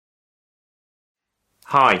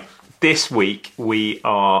Hi, this week we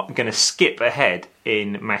are going to skip ahead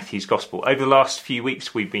in Matthew's Gospel. Over the last few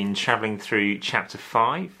weeks we've been travelling through chapter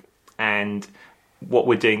 5, and what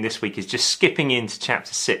we're doing this week is just skipping into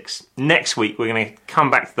chapter 6. Next week we're going to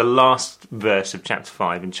come back to the last verse of chapter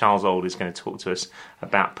 5, and Charles Old is going to talk to us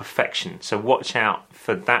about perfection. So watch out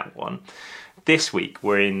for that one. This week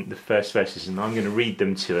we're in the first verses, and I'm going to read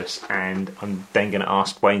them to us, and I'm then going to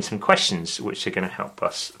ask Wayne some questions which are going to help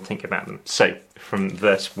us think about them. So, from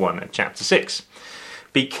verse 1 of chapter 6.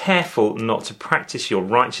 Be careful not to practice your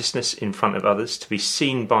righteousness in front of others to be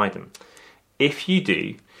seen by them. If you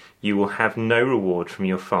do, you will have no reward from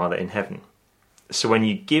your Father in heaven. So when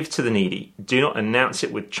you give to the needy, do not announce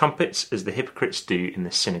it with trumpets as the hypocrites do in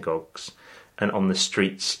the synagogues and on the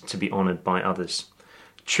streets to be honoured by others.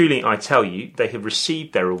 Truly, I tell you, they have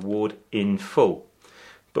received their reward in full.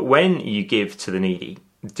 But when you give to the needy,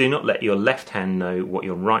 do not let your left hand know what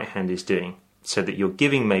your right hand is doing, so that your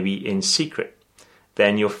giving may be in secret.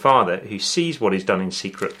 Then your Father, who sees what is done in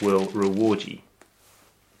secret, will reward you.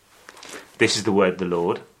 This is the word of the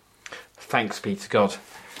Lord. Thanks be to God.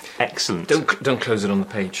 Excellent. Don't close it on the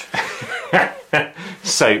page.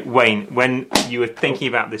 So, Wayne, when you were thinking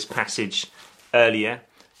about this passage earlier,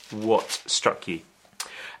 what struck you?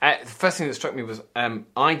 The first thing that struck me was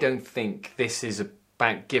I don't think this is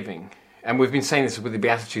about giving. And we've been saying this with the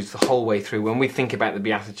Beatitudes the whole way through. When we think about the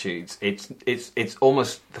Beatitudes, it's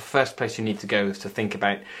almost the first place you need to go is to think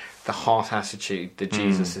about the heart attitude that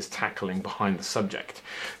Jesus is tackling behind the subject.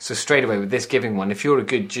 So straight away with this giving one, if you're a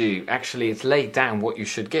good Jew, actually it's laid down what you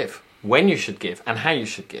should give, when you should give, and how you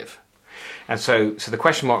should give. And so the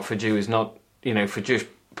question mark for Jew is not, for a Jewish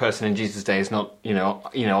person in Jesus' day is not,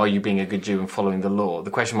 are you being a good Jew and following the law?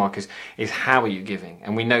 The question mark is how are you giving?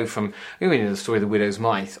 And we know from the story of the widow's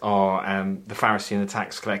mite, or the Pharisee and the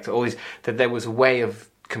tax collector, all these, that there was a way of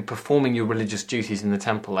performing your religious duties in the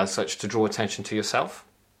temple as such to draw attention to yourself.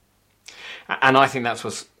 And I think that's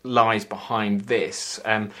what lies behind this.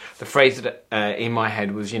 The phrase that in my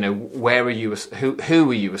head was, where are you?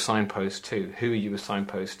 Who are you a signpost to? Who are you a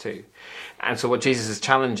signpost to? And so what Jesus is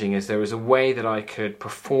challenging is there is a way that I could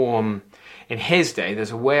perform, in his day,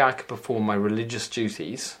 there's a way I could perform my religious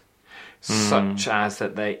duties, such as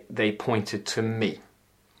that they pointed to me.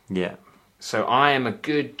 Yeah. So I am a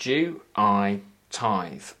good Jew. I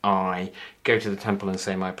tithe. I go to the temple and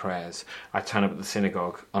say my prayers. I turn up at the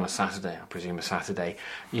synagogue on a Saturday, I presume a Saturday,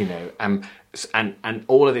 and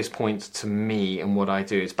all of this points to me and what I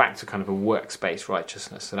do. It's back to kind of a works-based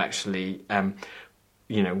righteousness, and actually,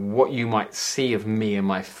 what you might see of me and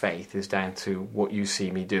my faith is down to what you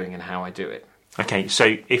see me doing and how I do it. Okay,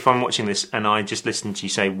 so if I'm watching this and I just listen to you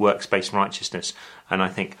say works-based righteousness, and I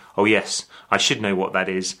think, oh yes, I should know what that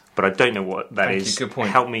is, but I don't know what that is. Good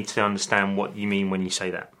point. Help me to understand what you mean when you say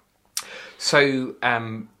that. So,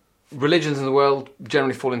 religions in the world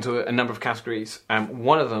generally fall into a number of categories.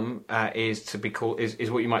 One of them is to be called is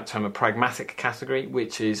what you might term a pragmatic category,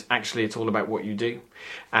 which is actually it's all about what you do,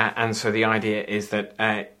 and so the idea is that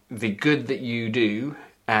the good that you do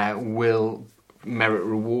will merit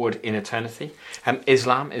reward in eternity.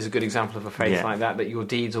 Islam is a good example of a faith like that your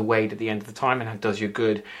deeds are weighed at the end of the time, and does your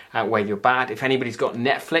good outweigh your bad. If anybody's got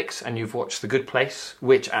Netflix and you've watched The Good Place,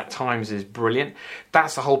 which at times is brilliant,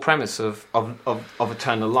 that's the whole premise of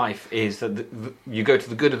eternal life, is that you go to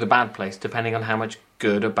the good or the bad place depending on how much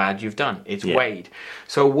good or bad you've done. It's weighed.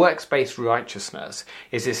 So works-based righteousness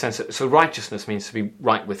is this sense of, so righteousness means to be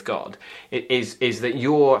right with God. It is that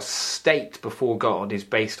your state before God is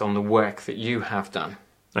based on the work that you have done.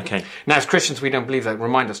 Okay. Now, as Christians, we don't believe that.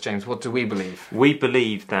 Remind us, James, what do we believe? We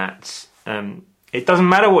believe that it doesn't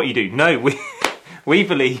matter what you do. No, we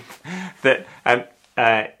believe that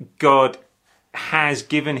God has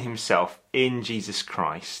given himself in Jesus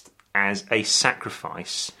Christ as a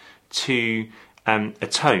sacrifice to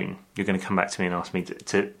atone. You're going to come back to me and ask me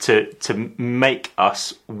to make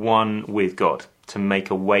us one with God, to make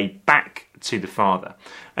a way back to the Father.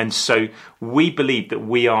 And so we believe that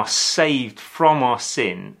we are saved from our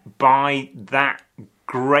sin by that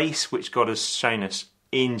grace which God has shown us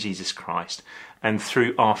in Jesus Christ and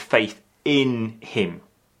through our faith in him.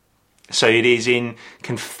 So it is in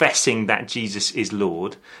confessing that Jesus is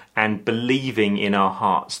Lord and believing in our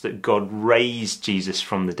hearts that God raised Jesus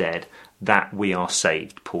from the dead that we are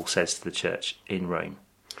saved, Paul says to the church in Rome.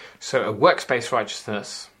 So a works-based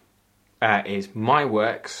righteousness is my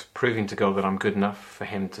works proving to God that I'm good enough for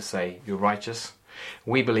him to say you're righteous.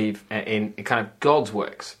 We believe in kind of God's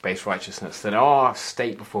works-based righteousness, that our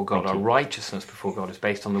state before God, our righteousness before God is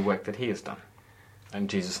based on the work that he has done and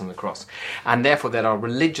Jesus on the cross. And therefore that our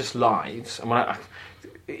religious lives,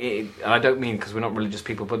 and I don't mean because we're not religious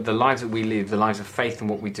people, but the lives that we live, the lives of faith and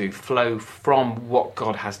what we do, flow from what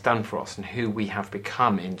God has done for us and who we have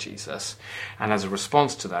become in Jesus, and as a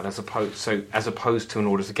response to that, as opposed to in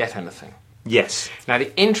order to get anything. Yes. Now,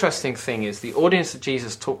 the interesting thing is the audience that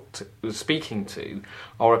Jesus was speaking to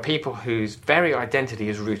are a people whose very identity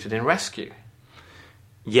is rooted in rescue.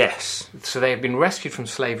 Yes. So they have been rescued from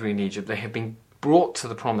slavery in Egypt. They have been brought to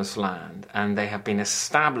the Promised Land, and they have been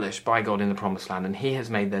established by God in the Promised Land, and He has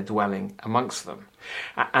made their dwelling amongst them.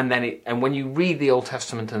 And when you read the Old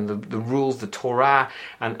Testament and the rules, the Torah,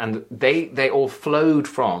 and they all flowed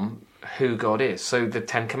from who God is. So the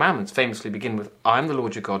Ten Commandments famously begin with, "I am the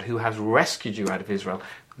Lord your God who has rescued you out of Israel.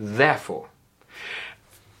 Therefore,"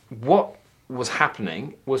 what was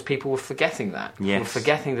happening was people were forgetting that. Yes. Were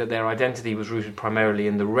forgetting that their identity was rooted primarily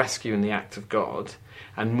in the rescue and the act of God,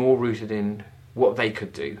 and more rooted in what they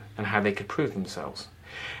could do and how they could prove themselves.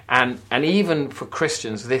 And even for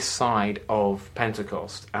Christians this side of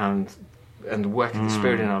Pentecost and the work of the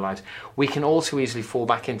Spirit in our lives, we can all too easily fall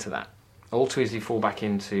back into that. All too easily fall back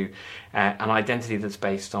into an identity that's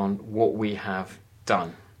based on what we have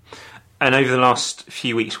done. And over the last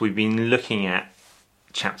few weeks we've been looking at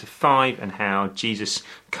chapter 5 and how Jesus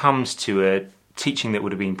comes to a teaching that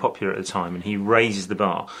would have been popular at the time, and he raises the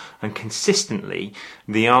bar, and consistently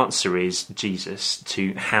the answer is Jesus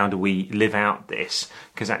to how do we live out this,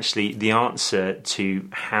 because actually the answer to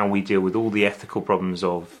how we deal with all the ethical problems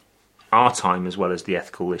of our time as well as the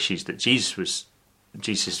ethical issues that Jesus'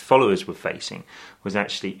 followers were facing was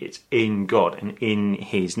actually it's in God and in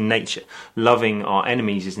his nature. Loving our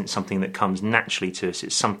enemies isn't something that comes naturally to us,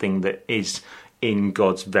 it's something that is in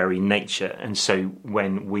God's very nature. And so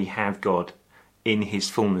when we have God in his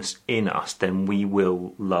fullness in us, then we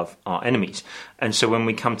will love our enemies. And so when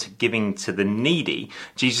we come to giving to the needy,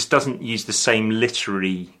 Jesus doesn't use the same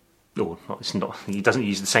literary, he doesn't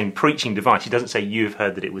use the same preaching device. He doesn't say, "You have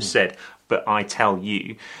heard that it was said, but I tell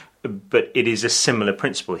you." But it is a similar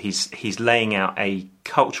principle. He's laying out a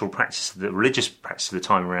cultural practice, the religious practice of the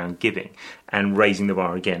time around giving, and raising the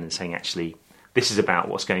bar again and saying, actually, this is about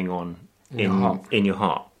what's going on in your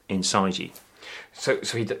heart, inside you. So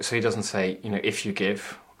he doesn't say, if you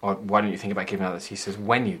give, or why don't you think about giving others? He says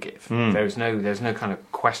when you give. There's no kind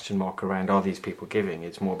of question mark around are these people giving.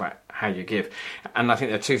 It's more about how you give. And I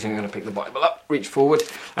think there are two things. I'm going to pick the Bible up, reach forward,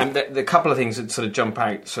 and the couple of things that sort of jump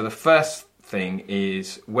out. So the first thing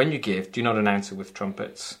is when you give, do not announce it with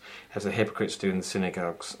trumpets, as the hypocrites do in the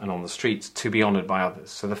synagogues and on the streets, to be honoured by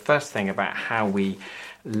others. So the first thing about how we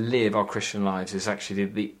live our Christian lives is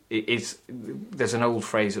actually there's an old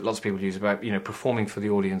phrase that lots of people use about performing for the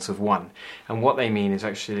audience of one, and what they mean is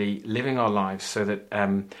actually living our lives so that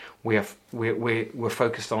we're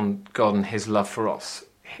focused on God and His love for us,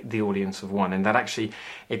 the audience of one, and that actually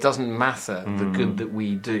it doesn't matter the good that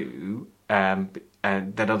we do and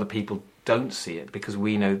that other people don't see it, because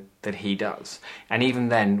we know that He does. And even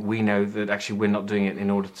then, we know that actually we're not doing it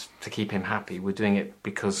in order to keep Him happy. We're doing it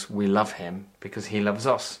because we love Him, because He loves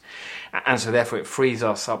us. And so therefore it frees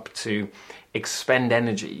us up to expend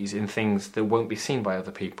energies in things that won't be seen by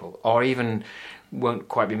other people, or even won't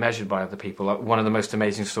quite be measured by other people. One of the most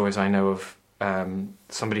amazing stories I know of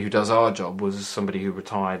somebody who does our job was somebody who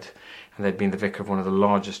retired, and they'd been the vicar of one of the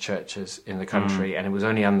largest churches in the country, and it was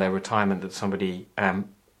only on their retirement that somebody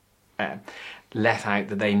let out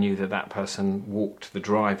that they knew that person walked the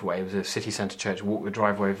driveway. It was a city centre church, walked the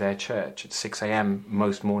driveway of their church at 6 a.m.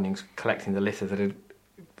 most mornings, collecting the litter that had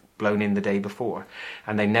blown in the day before,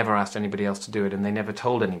 and they never asked anybody else to do it, and they never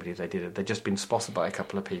told anybody they did it. They'd just been spotted by a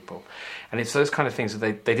couple of people, and it's those kind of things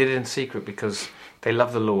that they did it in secret because they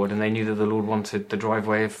love the Lord, and they knew that the Lord wanted the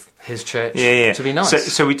driveway of His church to be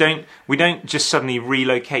nice. So we don't just suddenly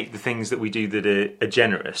relocate the things that we do that are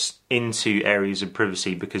generous into areas of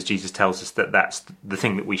privacy because Jesus tells us that that's the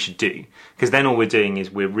thing that we should do, because then all we're doing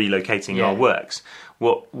is we're relocating our works.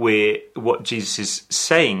 What Jesus is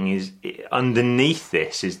saying is underneath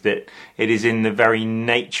this is that it is in the very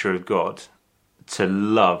nature of God to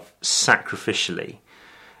love sacrificially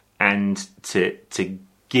and to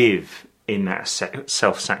give in that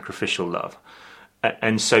self-sacrificial love.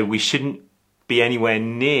 And so we shouldn't be anywhere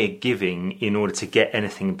near giving in order to get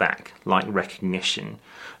anything back, like recognition.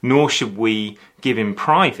 Nor should we give in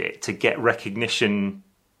private to get recognition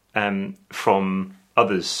from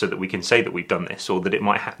others so that we can say that we've done this, or that it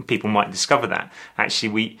might people might discover that.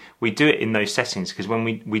 Actually, we do it in those settings because when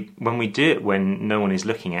we do it when no one is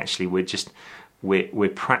looking, actually we're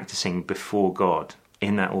practicing before God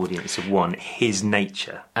in that audience of one his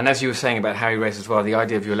nature. And as you were saying about Harry Race as well, the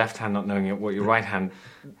idea of your left hand not knowing what your right hand,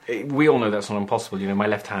 we all know that's not impossible. You know, my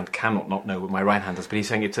left hand cannot not know what my right hand does. But he's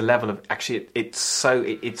saying it's a level of actually it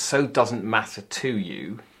so doesn't matter to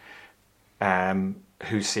you,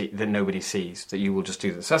 that nobody sees, that you will just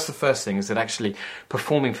do this. So that's the first thing, is that actually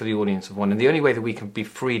performing for the audience of one, and the only way that we can be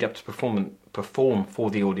freed up to perform for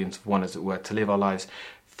the audience of one, as it were, to live our lives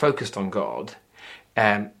focused on God,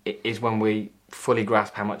 is when we fully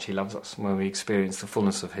grasp how much he loves us, when we experience the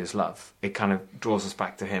fullness of his love. It kind of draws us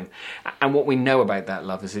back to him. And what we know about that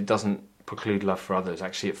love is it doesn't preclude love for others.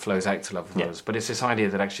 Actually, it flows out to love for others. But it's this idea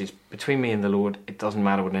that actually it's between me and the Lord, it doesn't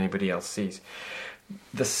matter what anybody else sees.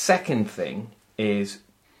 The second thing is,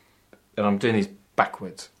 and I'm doing these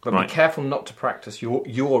backwards, but be careful not to practice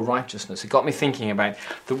your righteousness. It got me thinking about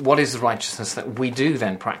what is the righteousness that we do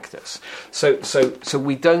then practice. So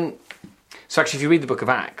we don't. So actually, if you read the book of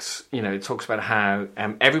Acts, you know, it talks about how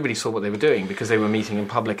everybody saw what they were doing because they were meeting in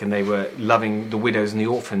public and they were loving the widows and the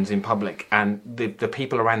orphans in public, and the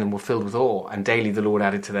people around them were filled with awe, and daily the Lord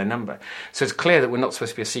added to their number. So it's clear that we're not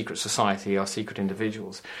supposed to be a secret society or secret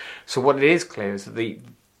individuals. So what it is clear is that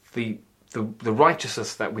the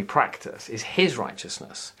righteousness that we practice is his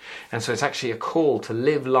righteousness. And so it's actually a call to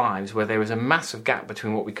live lives where there is a massive gap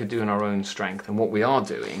between what we could do in our own strength and what we are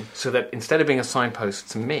doing, so that instead of being a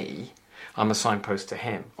signpost to me, I'm a signpost to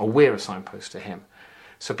him, or we're a signpost to him.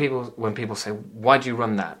 So when people say, why do you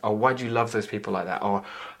run that? Or why do you love those people like that? Or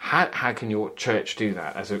how can your church do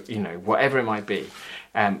that? As a, you know, whatever it might be,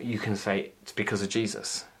 you can say it's because of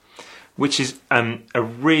Jesus. Which is a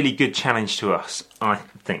really good challenge to us, I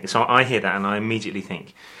think. So I hear that and I immediately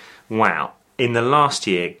think, wow, in the last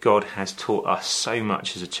year, God has taught us so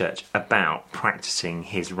much as a church about practicing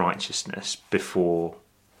his righteousness before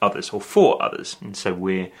others, or for others. And so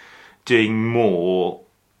we're doing more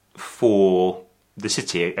for the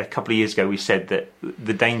city. A couple of years ago we said that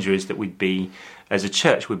the danger is that we'd be, as a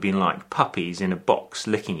church, we'd be like puppies in a box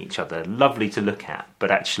licking each other, lovely to look at, but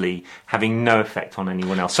actually having no effect on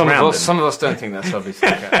anyone else around them. Some of us don't think that's lovely to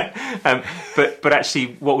look at. But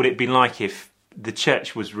actually, what would it be like if the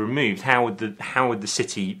church was removed? How would the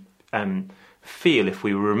city feel if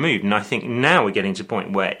we were removed? And I think now we're getting to a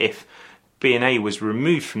point where if B&A was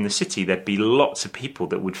removed from the city, there'd be lots of people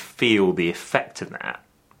that would feel the effect of that.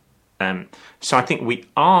 So I think we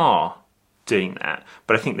are doing that,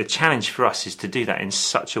 but I think the challenge for us is to do that in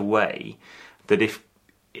such a way that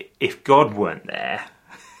if God weren't there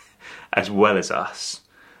as well as us,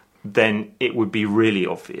 then it would be really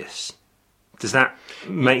obvious. Does that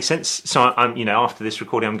make sense? So I'm, you know, after this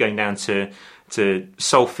recording, I'm going down to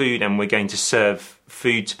Soul Food, and we're going to serve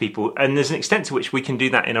food to people, and there's an extent to which we can do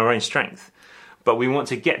that in our own strength, but we want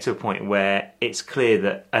to get to a point where it's clear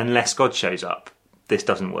that unless God shows up, this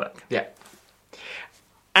doesn't work. Yeah.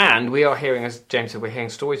 And we are hearing, as James said, we're hearing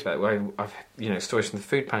stories about it. Where stories from the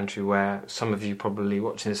food pantry, where some of you probably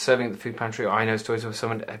watching this serving at the food pantry. Or I know stories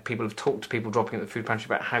of people have talked to people dropping at the food pantry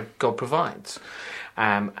about how God provides,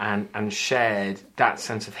 and shared that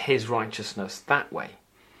sense of his righteousness that way.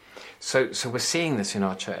 So we're seeing this in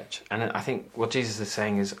our church, and I think what Jesus is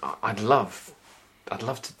saying is, I'd love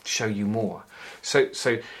to show you more. So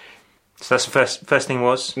that's the first thing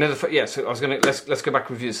was? No, so I was going to, let's go back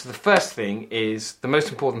and review. So the first thing is, the most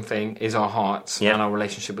important thing is our hearts and our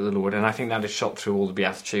relationship with the Lord, and I think that is shot through all the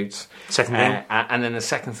Beatitudes. Second thing? And then the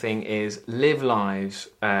second thing is live lives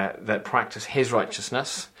that practice his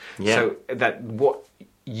righteousness. Yeah. So that what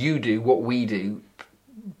you do, what we do,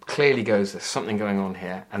 clearly goes, there's something going on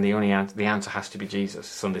here, and the answer has to be Jesus,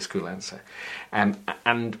 Sunday school answer. And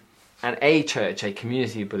a church, a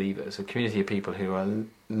community of believers, a community of people who are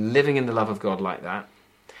living in the love of God like that,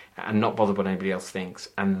 and not bothered what anybody else thinks,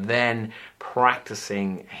 and then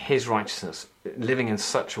practicing his righteousness, living in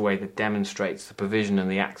such a way that demonstrates the provision and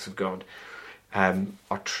the acts of God, are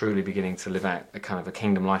truly beginning to live out a kind of a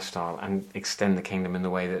kingdom lifestyle and extend the kingdom in the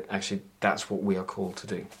way that actually that's what we are called to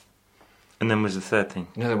do. And then was the third thing?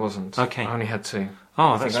 No, there wasn't. Okay. I only had two.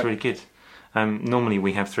 Oh, that's really good. Normally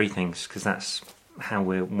we have three things, because that's how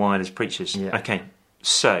we're wired as preachers. Yeah. Okay,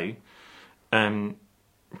 so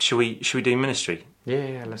should we do ministry?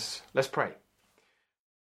 Yeah, let's pray.